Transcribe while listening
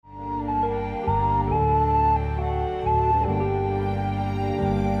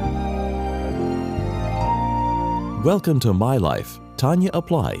Welcome to My Life, Tanya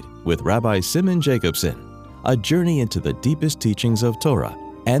Applied, with Rabbi Simon Jacobson, a journey into the deepest teachings of Torah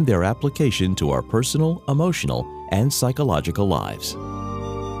and their application to our personal, emotional, and psychological lives.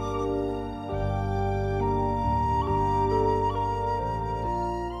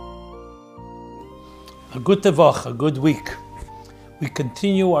 A good tevach, a good week. We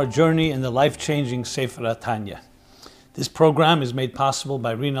continue our journey in the life-changing Sefer Tanya. This program is made possible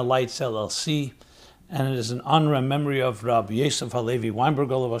by Rena Lights LLC, and it is in honor and memory of Rabbi Yosef Halevi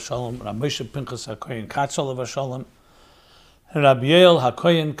Weinberg Olav Hashalom, Rabbi Moshe Pinchas HaKohen Katz Olav Hashalom, and Rabbi Yael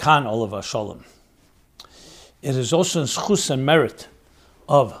HaKohen Khan Olav Hashalom. It is also in schus and merit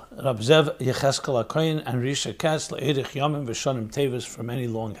of Rabbi Zev Yecheskel HaKohen and Risha Katz Le'erich Yomim V'Shonim Tevis for many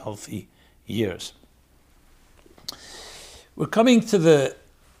long, healthy years. We're coming to the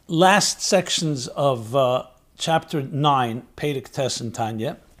last sections of chapter 9, Perek Tes in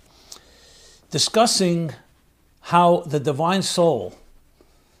Tanya, discussing how the divine soul,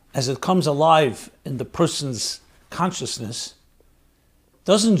 as it comes alive in the person's consciousness,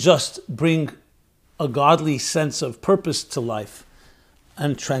 doesn't just bring a godly sense of purpose to life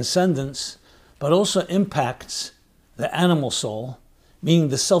and transcendence, but also impacts the animal soul, meaning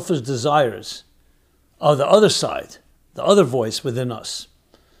the selfish desires of the other side, the other voice within us.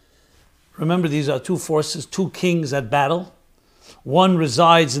 Remember, these are two forces, two kings at battle. One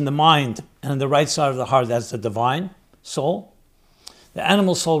resides in the mind and on the right side of the heart, that's the divine soul. The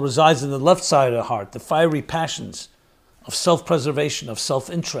animal soul resides in the left side of the heart, the fiery passions of self-preservation, of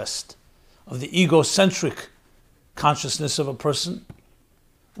self-interest, of the egocentric consciousness of a person,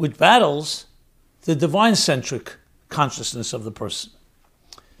 which battles the divine-centric consciousness of the person.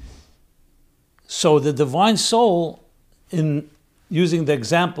 So the divine soul, in using the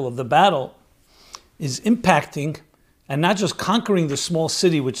example of the battle, is impacting and not just conquering the small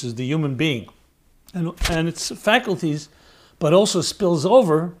city, which is the human being and its faculties, but also spills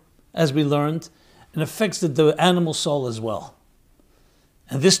over, as we learned, and affects the animal soul as well.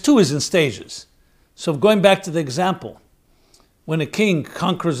 And this too is in stages. So going back to the example, when a king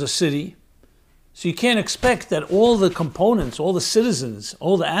conquers a city, so you can't expect that all the components, all the citizens,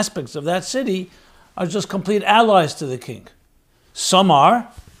 all the aspects of that city are just complete allies to the king. Some are,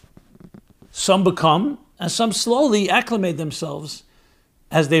 some become, and some slowly acclimate themselves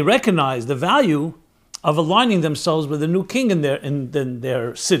as they recognize the value of aligning themselves with a new king in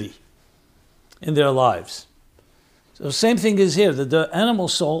their city, in their lives. So the same thing is here. The animal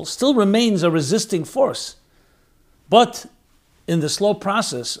soul still remains a resisting force, but in the slow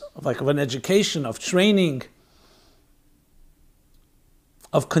process of an education, of training,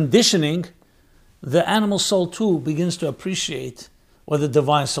 of conditioning, the animal soul too begins to appreciate what the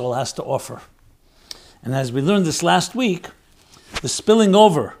divine soul has to offer. And as we learned this last week, the spilling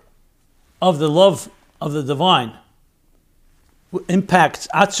over of the love of the divine impacts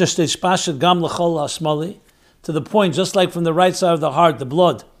to the point, just like from the right side of the heart, the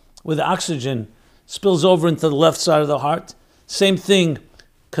blood with the oxygen spills over into the left side of the heart. Same thing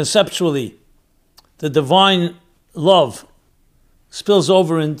conceptually, the divine love spills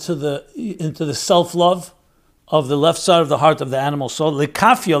over into the self-love of the left side of the heart of the animal soul.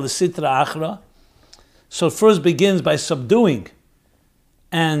 Lekafia l'sitra achra. So it first begins by subduing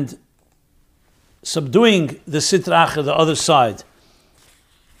the sitra achra, the other side.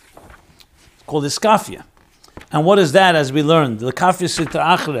 It's called iskafia. And what is that, as we learned? Lekafia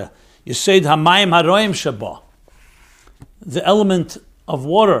sitra achra. Yesed hamayim haroim shaba. The element of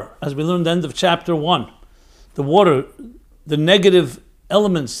water, as we learned at the end of chapter 1. The water, the negative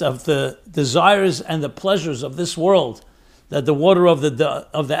elements of the desires and the pleasures of this world that the water of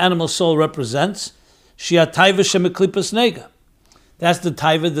the animal soul represents. Shia taiva shemeklipas nega. That's the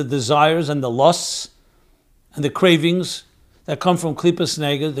taiva, the desires and the lusts and the cravings that come from klipas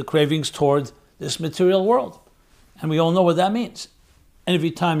nega, the cravings toward this material world. And we all know what that means. And every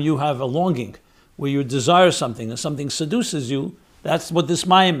time you have a longing where you desire something and something seduces you, that's what this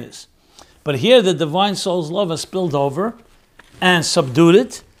mayim is. But here the divine soul's love has spilled over and subdued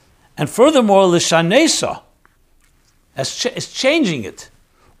it, and furthermore, l'shanesa is changing it,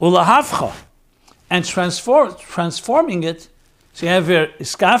 ulahavcha, and transforming it. So you have here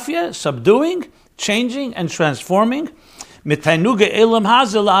iskafia, subduing, changing, and transforming. Mitainuga elam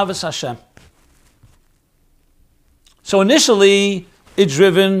hazel avas Hashem. So initially, it's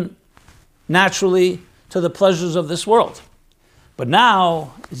driven naturally to the pleasures of this world, but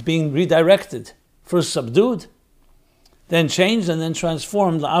now it's being redirected. First subdued, then changed, and then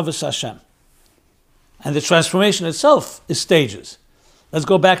transformed l'avas Hashem. And the transformation itself is stages. Let's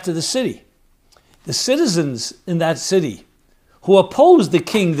go back to the city. The citizens in that city who opposed the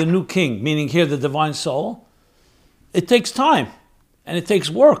king, the new king, meaning here the divine soul, it takes time and it takes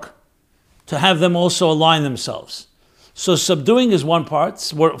work to have them also align themselves. So subduing is one part,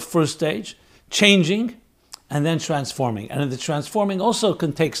 first stage, changing, and then transforming. And the transforming also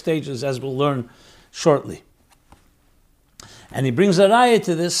can take stages, as we'll learn shortly. And he brings a raya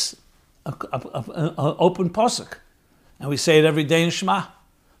to this, an open pasuk. And we say it every day in Shema.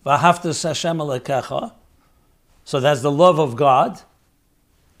 V'ahavtas Hashem Elokecha. So that's the love of God.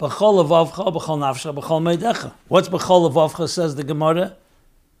 B'chol levavcha, b'chol nafsha, b'chol meidecha. What's b'chol levavcha, says the Gemara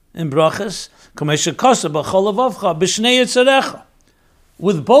in Brachas? K'mesha kasa b'chol levavcha, b'shnei yitzarecha.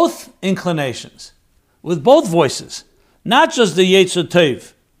 With both inclinations, with both voices. Not just the Yetzer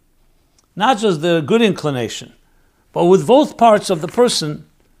Tov, not just the good inclination, but with both parts of the person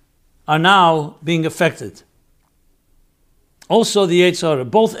are now being affected. Also the Yetzer Hara,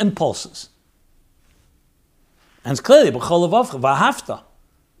 both impulses. And it's clearly, b'chol levavcha, v'ahavta.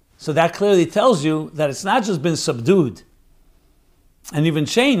 So that clearly tells you that it's not just been subdued and even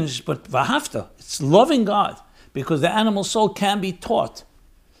changed, but v'ahavta. It's loving God, because the animal soul can be taught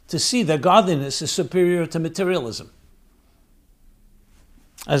to see that godliness is superior to materialism,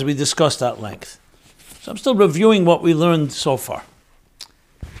 as we discussed at length. So I'm still reviewing what we learned so far.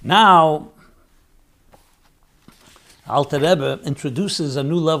 Now, Alter Rebbe introduces a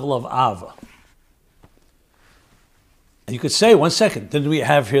new level of Ava. And you could say, 1 second, didn't we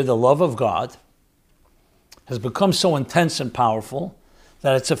have here the love of God has become so intense and powerful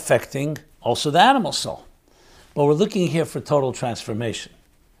that it's affecting also the animal soul. But we're looking here for total transformation.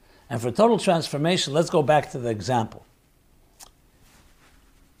 And for total transformation, let's go back to the example.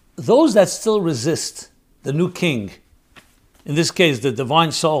 Those that still resist the new king, in this case, the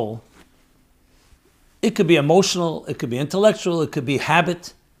divine soul, it could be emotional, it could be intellectual, it could be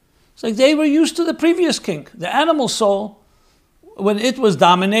habit. It's like they were used to the previous king. The animal soul, when it was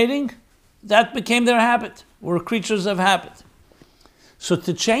dominating, that became their habit. We're creatures of habit. So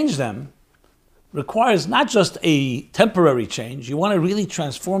to change them requires not just a temporary change, you want to really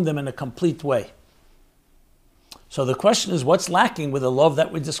transform them in a complete way. So the question is, what's lacking with the love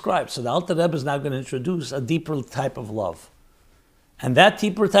that we described? So the Alter Rebbe is now going to introduce a deeper type of love. And that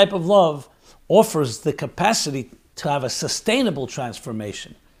deeper type of love offers the capacity to have a sustainable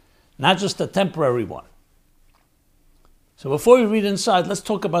transformation, not just a temporary one. So before we read inside, let's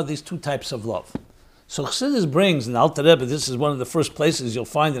talk about these two types of love. So Chassidus brings, in the Alter Rebbe, this is one of the first places you'll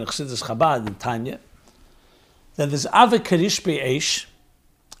find in Chassidus Chabad, in Tanya, that there's Ava Karish Be'esh,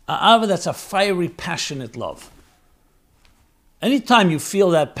 a Ava that's a fiery, passionate love. Anytime you feel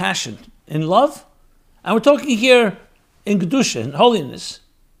that passion in love, and we're talking here in Kedusha, in holiness,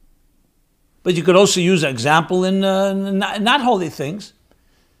 but you could also use an example in not holy things,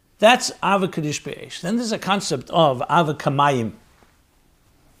 that's Ava Karish Be'esh. Then there's a concept of Ava Kamayim.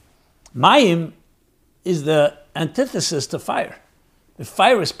 Mayim is the antithesis to fire. If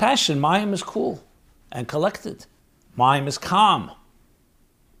fire is passion, Mayim is cool and collected. Mayim is calm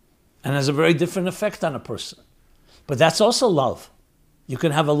and has a very different effect on a person. But that's also love. You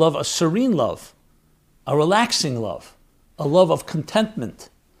can have a love, a serene love, a relaxing love, a love of contentment,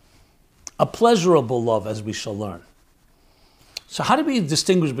 a pleasurable love, as we shall learn. So how do we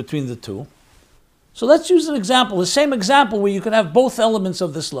distinguish between the two? So let's use an example, the same example where you could have both elements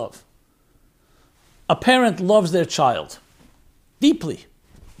of this love. A parent loves their child deeply.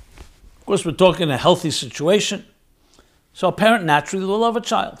 Of course, we're talking a healthy situation. So a parent naturally will love a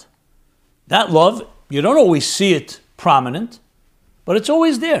child. That love, you don't always see it prominent, but it's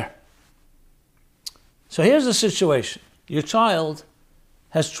always there. So here's the situation. Your child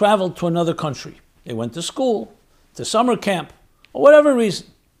has traveled to another country. They went to school, to summer camp, or whatever reason.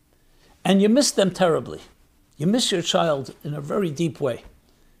 And you miss them terribly. You miss your child in a very deep way.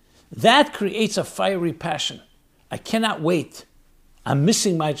 That creates a fiery passion. I cannot wait. I'm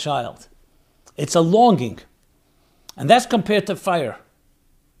missing my child. It's a longing. And that's compared to fire.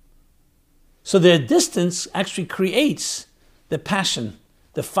 So their distance actually creates the passion,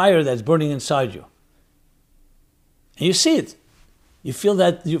 the fire that's burning inside you. And you see it. You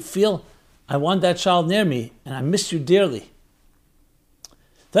feel, I want that child near me, and I miss you dearly.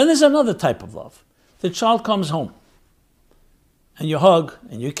 Then there's another type of love. The child comes home. And you hug,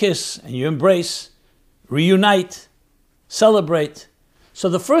 and you kiss, and you embrace, reunite, celebrate. So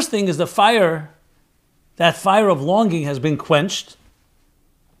the first thing is the fire, that fire of longing has been quenched.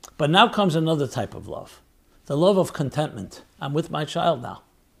 But now comes another type of love, the love of contentment. I'm with my child now.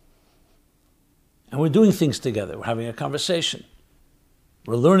 And we're doing things together. We're having a conversation.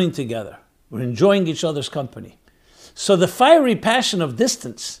 We're learning together. We're enjoying each other's company. So the fiery passion of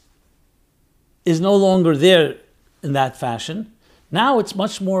distance is no longer there in that fashion. Now it's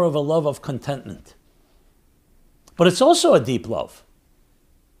much more of a love of contentment. But it's also a deep love.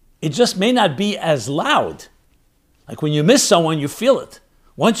 It just may not be as loud. Like when you miss someone, you feel it.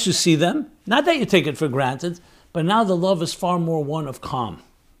 Once you see them, not that you take it for granted, but now the love is far more one of calm.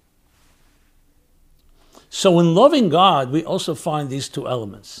 So in loving God, we also find these two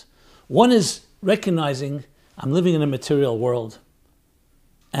elements. One is recognizing I'm living in a material world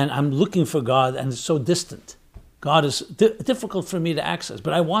and I'm looking for God and it's so distant. God is difficult for me to access,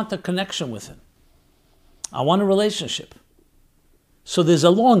 but I want a connection with Him. I want a relationship. So there's a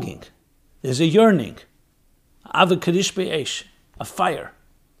longing, there's a yearning. Ava Kadish Be'esh, a fire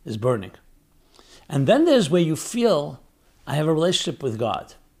is burning. And then there's where you feel I have a relationship with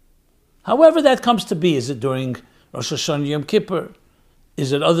God. However that comes to be, is it during Rosh Hashanah Yom Kippur?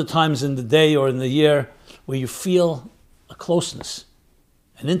 Is it other times in the day or in the year where you feel a closeness,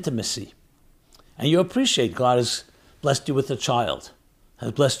 an intimacy? And you appreciate God has blessed you with a child,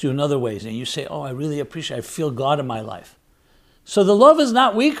 has blessed you in other ways, and you say, oh, I really appreciate, I feel God in my life. So the love is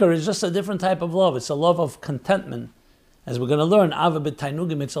not weaker, it's just a different type of love. It's a love of contentment. As we're going to learn, Ava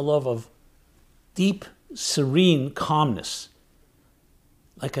B'Tainugim, it's a love of deep, serene calmness,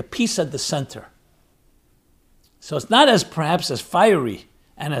 like a peace at the center. So it's not as perhaps as fiery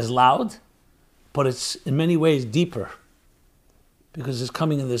and as loud, but it's in many ways deeper because it's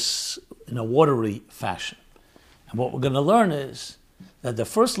coming in a watery fashion. And what we're going to learn is that the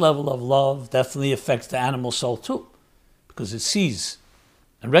first level of love definitely affects the animal soul too, because it sees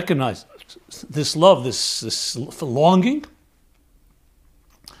and recognizes this love, this longing.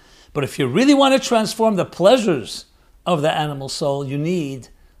 But if you really want to transform the pleasures of the animal soul, you need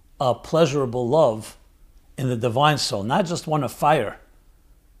a pleasurable love in the divine soul, not just one of fire,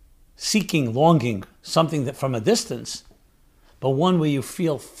 seeking, longing, something that from a distance, but one where you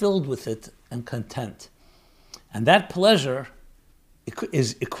feel filled with it and content. And that pleasure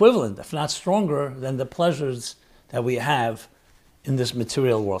is equivalent, if not stronger, than the pleasures that we have in this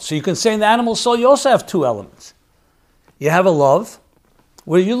material world. So you can say in the animal soul, you also have two elements. You have a love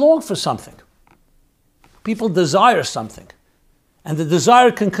where you long for something. People desire something, and the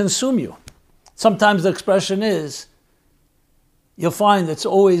desire can consume you. Sometimes the expression is, you'll find it's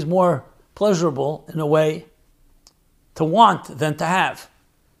always more pleasurable in a way to want than to have.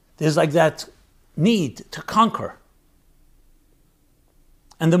 There's like that need to conquer.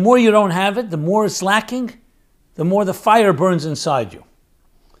 And the more you don't have it, the more it's lacking, the more the fire burns inside you.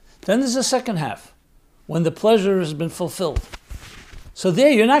 Then there's the second half, when the pleasure has been fulfilled. So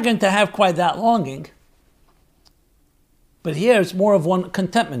there you're not going to have quite that longing, but here it's more of one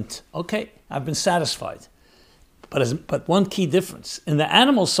contentment. Okay, I've been satisfied. But one key difference, in the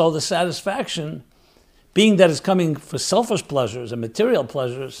animal soul, the satisfaction, being that it's coming for selfish pleasures and material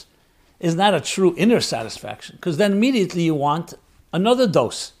pleasures, is not a true inner satisfaction, because then immediately you want another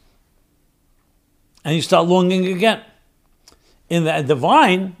dose. And you start longing again. In the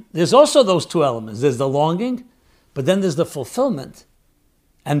divine, there's also those two elements. There's the longing, but then there's the fulfillment.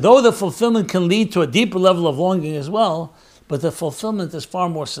 And though the fulfillment can lead to a deeper level of longing as well, but the fulfillment is far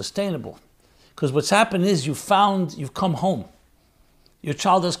more sustainable. Because what's happened is you've come home. Your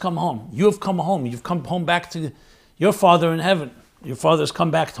child has come home. You have come home. You've come home back to your Father in heaven. Your Father has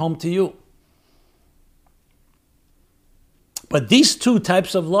come back home to you. But these two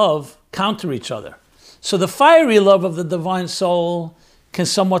types of love counter each other. So the fiery love of the divine soul can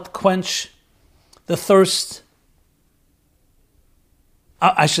somewhat quench the thirst.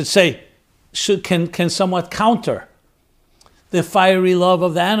 I should say, can somewhat counter the fiery love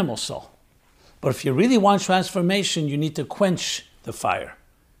of the animal soul. But if you really want transformation, you need to quench the fire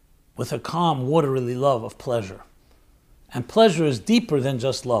with a calm, watery love of pleasure. And pleasure is deeper than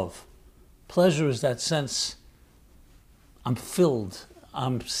just love. Pleasure is that sense, I'm filled,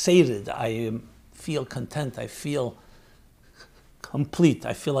 I'm sated, I feel content, I feel complete,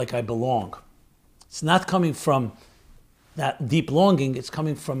 I feel like I belong. It's not coming from that deep longing, it's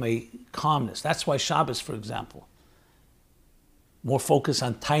coming from a calmness. That's why Shabbos, for example, more focus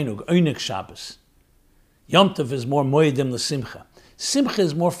on Tainug, Einik Shabbos. Yom Tov is more Moedim l'Simcha. Simcha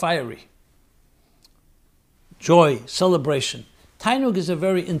is more fiery. Joy, celebration. Tainug is a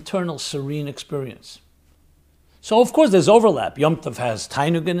very internal, serene experience. So of course there's overlap. Yom Tov has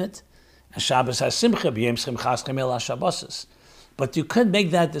Tainug in it, and Shabbos has Simcha, B'yem Simchas Kamel HaShabbos. But you could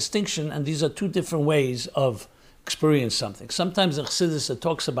make that distinction, and these are two different ways of experience something. Sometimes in Chassidus it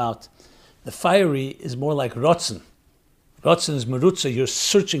talks about the fiery is more like Rotzen. Rotzen is merutza, you're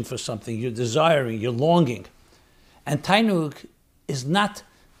searching for something, you're desiring, you're longing. And Tainug is not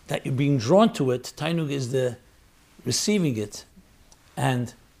that you're being drawn to it, Tainug is the receiving it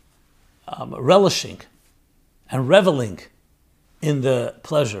and relishing and reveling in the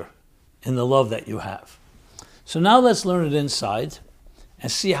pleasure, in the love that you have. So now let's learn it inside and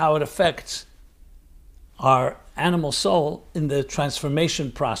see how it affects our animal soul in the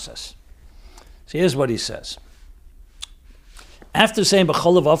transformation process. So here's what he says. After saying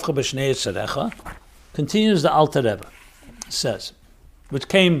B'chol levavcha b'shnei yetzerecha, continues the Alter Rebbe, says, which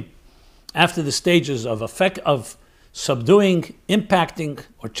came after the stages of effect of subduing, impacting,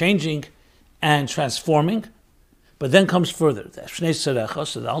 or changing, and transforming, but then comes further. The Shnei Tzerecha,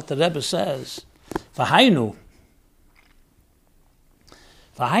 so the Alter Rebbe says, V'hainu,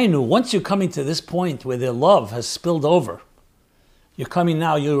 once you're coming to this point where their love has spilled over,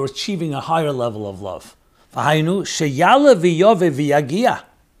 you're achieving a higher level of love. V'hainu, sheyala v'yove v'yagia.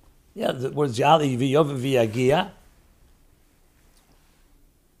 Yeah, the words yala v'yove v'yagia.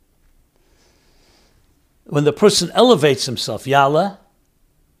 When the person elevates himself, yala,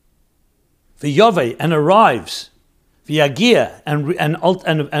 v'yove, and arrives, v'yagia,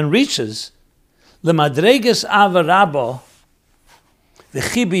 and reaches, l'madreges avarabo,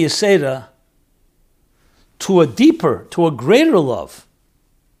 v'chibi yisera, to a deeper, to a greater love,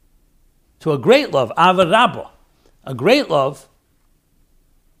 to a great love, avarabo, a great love,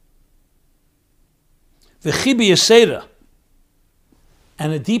 v'chibi yisera,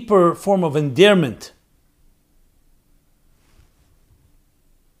 and a deeper form of endearment.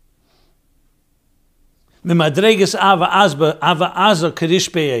 Mimadreges ava aza kirish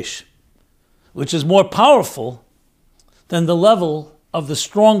beyesh, which is more powerful than the level of the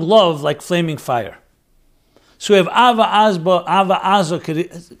strong love like flaming fire. So we have ava aza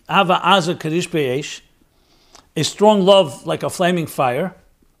kirish beyesh, a strong love like a flaming fire,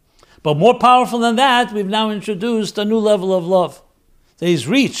 but more powerful than that, we've now introduced a new level of love that he's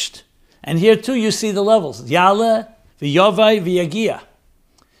reached. And here too you see the levels. Yala, v'yovai, v'yagia.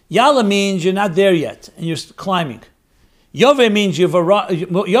 Yala means you're not there yet, and you're climbing. Yove means you've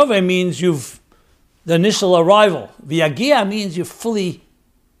the initial arrival. V'yagia means you're fully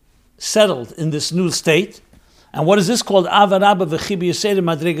settled in this new state. And what is this called? Ava Rabba v'chibi yiseder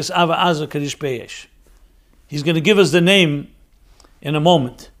madregas ava aza karish beyesh. He's going to give us the name in a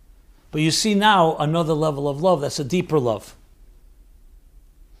moment. But you see now another level of love. That's a deeper love.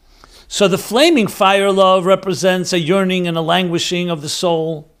 So the flaming fire love represents a yearning and a languishing of the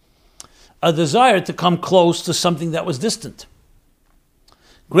soul, a desire to come close to something that was distant.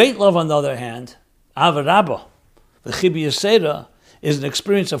 Great love, on the other hand, Ava Rabba, the Chibi Yisera, is an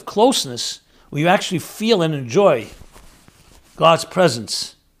experience of closeness where you actually feel and enjoy God's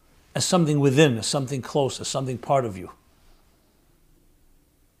presence as something within, as something close, as something part of you.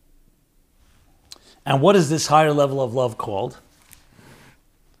 And what is this higher level of love called?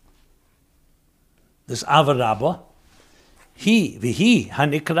 This Ava Rabba. Vihi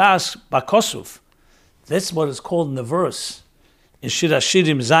hanikras bakosuf. That's what it's called in the verse. In Shir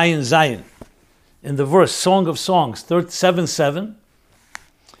Hashirim Zayin Zayin. In the verse, Song of Songs, 7:7.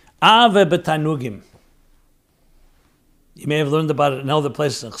 Ave betanugim. You may have learned about it in other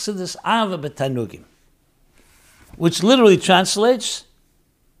places in Chassidus. Ave betanugim. Which literally translates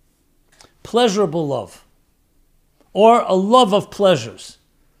pleasurable love. Or a love of pleasures.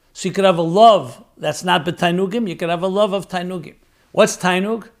 So you could have a love that's not b'tainugim, you could have a love of tainugim. What's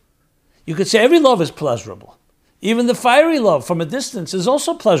tainug? You could say every love is pleasurable. Even the fiery love from a distance is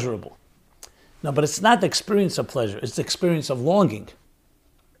also pleasurable. No, but it's not the experience of pleasure, it's the experience of longing.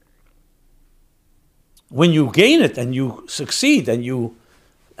 When you gain it and you succeed and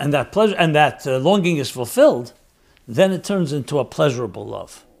that pleasure and that longing is fulfilled, then it turns into a pleasurable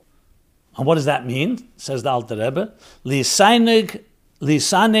love. And what does that mean? Says the Alter Rebbe, Lisaneg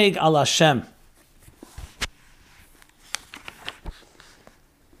al Hashem.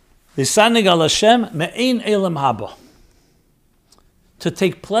 Lisaneg al Hashem me'ein elam haba. To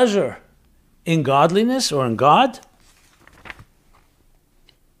take pleasure in godliness or in God.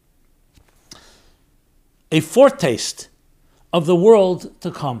 A foretaste of the world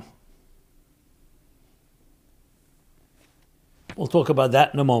to come. We'll talk about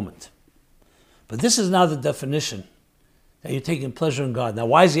that in a moment. But this is now the definition that you're taking pleasure in God. Now,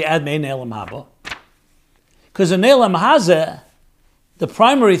 why does he add Me'ein Elam Haba? Because in Elam Hazeh, the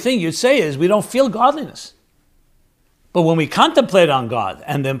primary thing you'd say is we don't feel godliness. But when we contemplate on God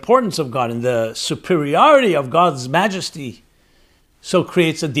and the importance of God and the superiority of God's majesty, so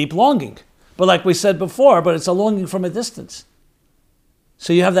creates a deep longing. But like we said before, but it's a longing from a distance.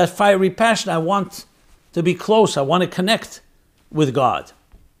 So you have that fiery passion, I want to be close, I want to connect with God.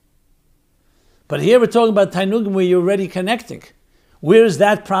 But here we're talking about Tainugim where you're already connecting. Where is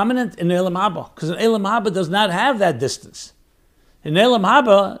that prominent? In Elam Haba. Because in Elam Haba does not have that distance. In Elam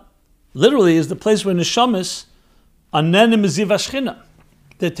Haba, literally is the place where Neshamis are nenim ziv hashchina.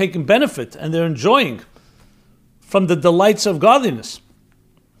 They're taking benefit and they're enjoying from the delights of godliness.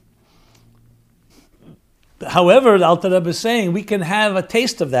 However, the Alter Rebbe is saying we can have a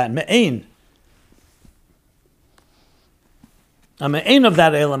taste of that, me'ein. A me'ein of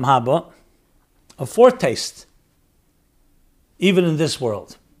that Elam Haba, a foretaste, even in this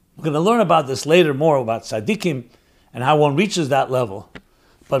world. We're going to learn about this later more about tzaddikim and how one reaches that level.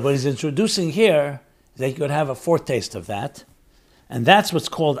 But what he's introducing here is that you could have a foretaste of that. And that's what's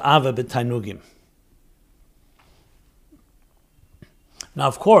called Ava b'Tainugim. Now,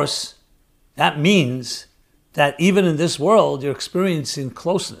 of course, that means that even in this world, you're experiencing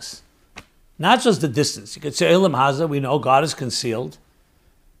closeness. Not just the distance. You could say, Elam Haza, we know God is concealed.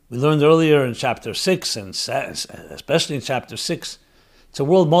 We learned earlier in chapter 6, and especially in chapter 6, it's a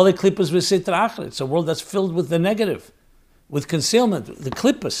world, Mole Klippas v'Sitra Achra. It's a world that's filled with the negative, with concealment, the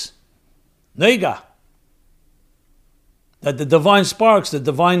Klippas, Neiga. That the divine sparks, the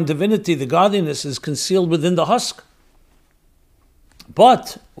divine divinity, the godliness is concealed within the husk.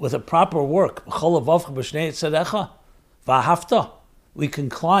 But with a proper work, we can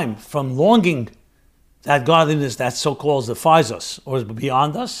climb from longing that godliness that so-called defies us or is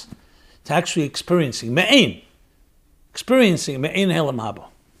beyond us to actually experiencing me'ein Elam Haba.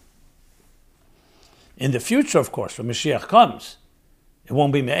 In the future, of course, when Mashiach comes, it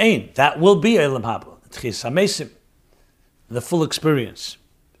won't be me'ein. That will be Elam Haba, the full experience.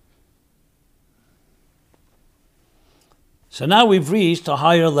 So now we've reached a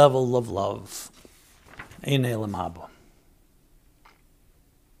higher level of love. Ein Elam Haba.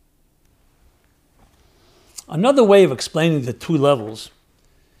 Another way of explaining the two levels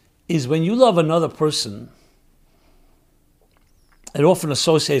is when you love another person, it often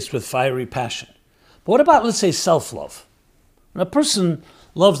associates with fiery passion. But what about, let's say, self-love? When a person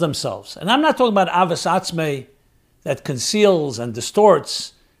loves themselves, and I'm not talking about avas atzmei that conceals and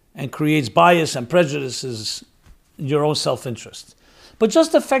distorts and creates bias and prejudices in your own self-interest, but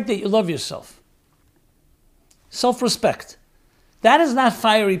just the fact that you love yourself. Self-respect. That is not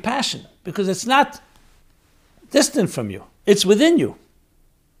fiery passion because it's not distant from you. It's within you.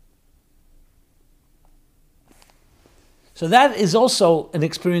 So that is also an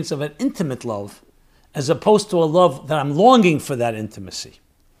experience of an intimate love as opposed to a love that I'm longing for that intimacy.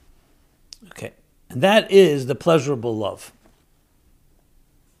 Okay. And that is the pleasurable love.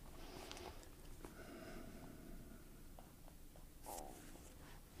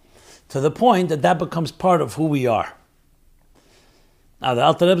 To the point that that becomes part of who we are. Now the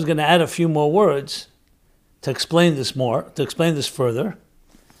Alter Rebbe is going to add a few more words to explain this more, to explain this further,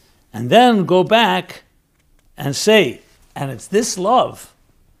 and then go back and say, and it's this love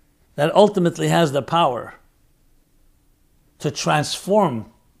that ultimately has the power to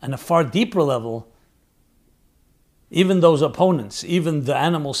transform on a far deeper level even those opponents, even the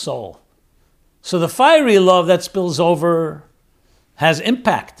animal soul. So the fiery love that spills over has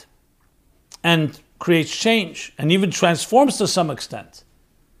impact and creates change and even transforms to some extent.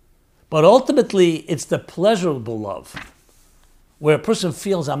 But ultimately, it's the pleasurable love, where a person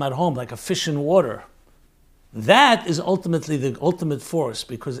feels I'm at home like a fish in water. That is ultimately the ultimate force,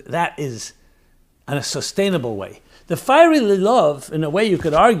 because that is in a sustainable way. The fiery love, in a way you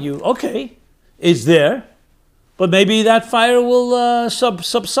could argue, okay, is there, but maybe that fire will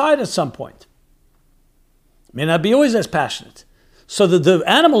subside at some point. It may not be always as passionate. So that the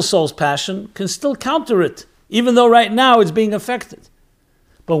animal soul's passion can still counter it, even though right now it's being affected.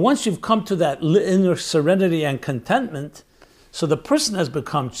 But once you've come to that inner serenity and contentment, so the person has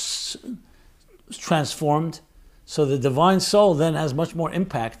become transformed, so the divine soul then has much more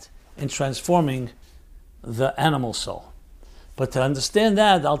impact in transforming the animal soul. But to understand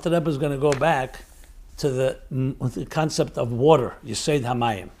that, the Alter Rebbe is going to go back to the concept of water, Yesod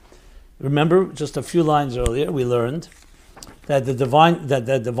Hamayim. Remember, just a few lines earlier, we learned that the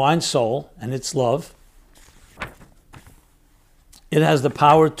divine soul and its love, it has the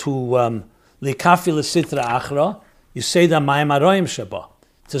power to likafi l'sitra achra, Yesod Hamayim haroim sheba,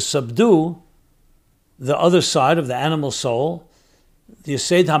 to subdue the other side of the animal soul, the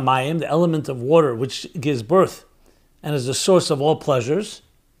Yesod Hamayim, the element of water, which gives birth and is the source of all pleasures.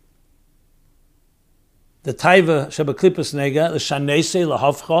 The taiva sheba klipas nega, l'shanese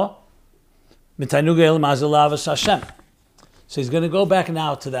l'havcha, mitainuga el mazelavas Hashem. So he's going to go back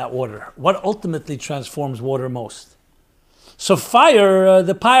now to that water. What ultimately transforms water most? So fire,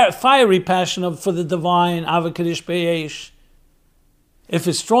 the fiery passion for the divine, avakadish be'esh, if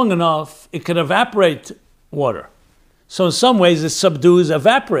it's strong enough, it can evaporate water. So in some ways it subdues,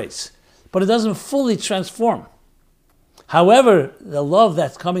 evaporates, but it doesn't fully transform. However, the love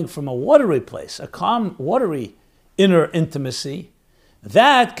that's coming from a watery place, a calm, watery inner intimacy,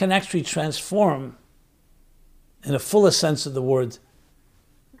 that can actually transform in the fullest sense of the word.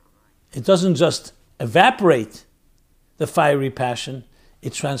 It doesn't just evaporate the fiery passion,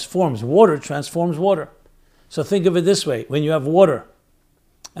 it transforms. Water transforms water. So think of it this way. When you have water,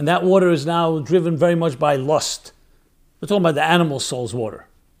 and that water is now driven very much by lust. We're talking about the animal soul's water.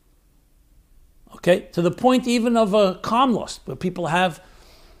 Okay? To the point even of a calm lust, where people have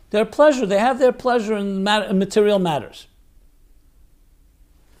their pleasure. They have their pleasure in material matters.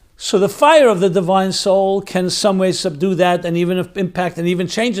 So the fire of the divine soul can in some way subdue that and even impact and even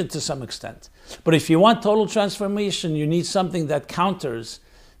change it to some extent. But if you want total transformation, you need something that counters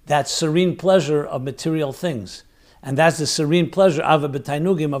that serene pleasure of material things. And that's the serene pleasure of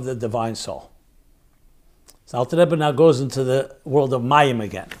the divine soul. So Alter Rebbe now goes into the world of Mayim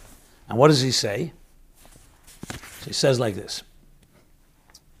again. And what does he say? So he says like this.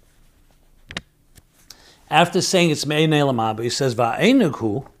 After saying it's Me'ein Elam Abba, he says,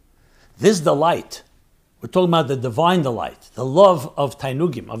 Va'enughu, this delight, we're talking about the divine delight, the love of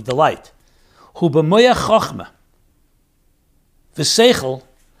Tainugim, of delight. Hu b'moyach chochmah, v'seichel,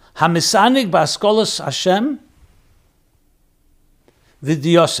 hamisanig ba'askolos Hashem,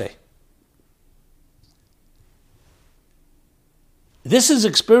 v'diyoseh. This is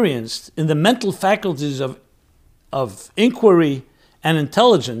experienced in the mental faculties of inquiry and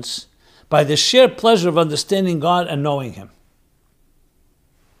intelligence by the sheer pleasure of understanding God and knowing Him.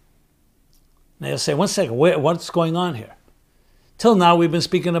 Now you'll say, one second, what's going on here? Till now we've been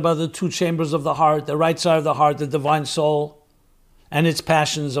speaking about the two chambers of the heart, the right side of the heart, the divine soul, and its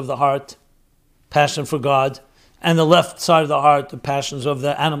passions of the heart, passion for God, and the left side of the heart, the passions of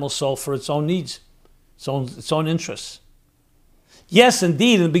the animal soul for its own needs, its own interests. Yes,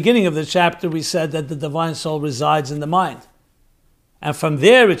 indeed, in the beginning of the chapter we said that the divine soul resides in the mind. And from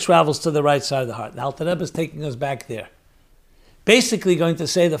there it travels to the right side of the heart. Now Alter Rebbe is taking us back there. Basically going to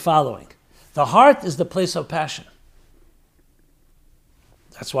say the following. The heart is the place of passion.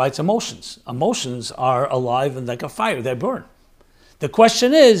 That's why it's emotions. Emotions are alive and like a fire, they burn. The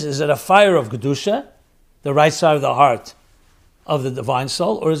question is it a fire of Kedusha, the right side of the heart of the divine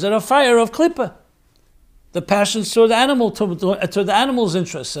soul, or is it a fire of Klippa, the passions toward the animal, to the animal's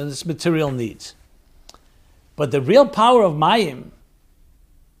interests and its material needs? But the real power of Mayim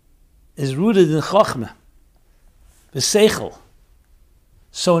is rooted in Chochmah, the Seichel.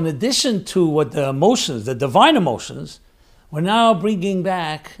 So in addition to what the emotions, the divine emotions, we're now bringing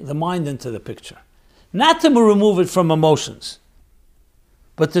back the mind into the picture. Not to remove it from emotions,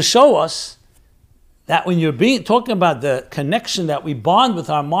 but to show us that when you're talking about the connection that we bond with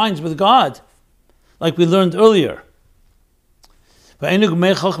our minds with God, like we learned earlier. That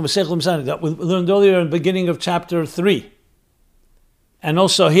we learned earlier in the beginning of chapter 3. And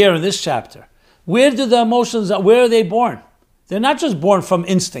also here in this chapter. Where do the emotions, where are they born? They're not just born from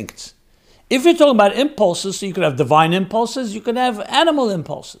instincts. If you're talking about impulses, so you could have divine impulses, you could have animal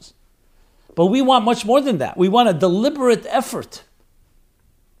impulses. But we want much more than that. We want a deliberate effort.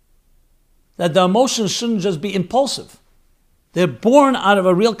 That the emotions shouldn't just be impulsive. They're born out of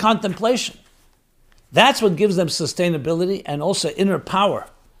a real contemplation. That's what gives them sustainability and also inner power.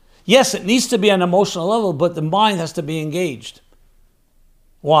 Yes, it needs to be on an emotional level, but the mind has to be engaged.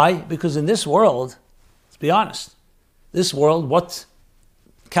 Why? Because in this world, let's be honest, this world, what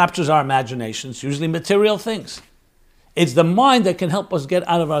captures our imaginations? Usually material things. It's the mind that can help us get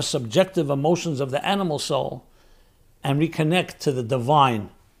out of our subjective emotions of the animal soul and reconnect to the divine.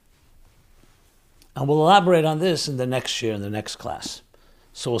 And we'll elaborate on this in the next year, in the next class.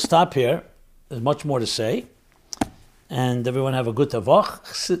 So we'll stop here. There's much more to say. And everyone have a good tavoch.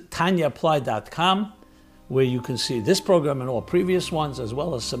 TanyaApply.com, where you can see this program and all previous ones, as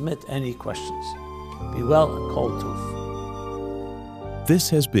well as submit any questions. Be well and kol tov. This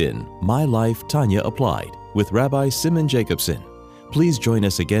has been My Life Tanya Applied with Rabbi Simon Jacobson. Please join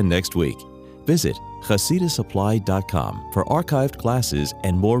us again next week. Visit ChasidusApply.com for archived classes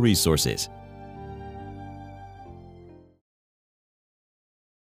and more resources.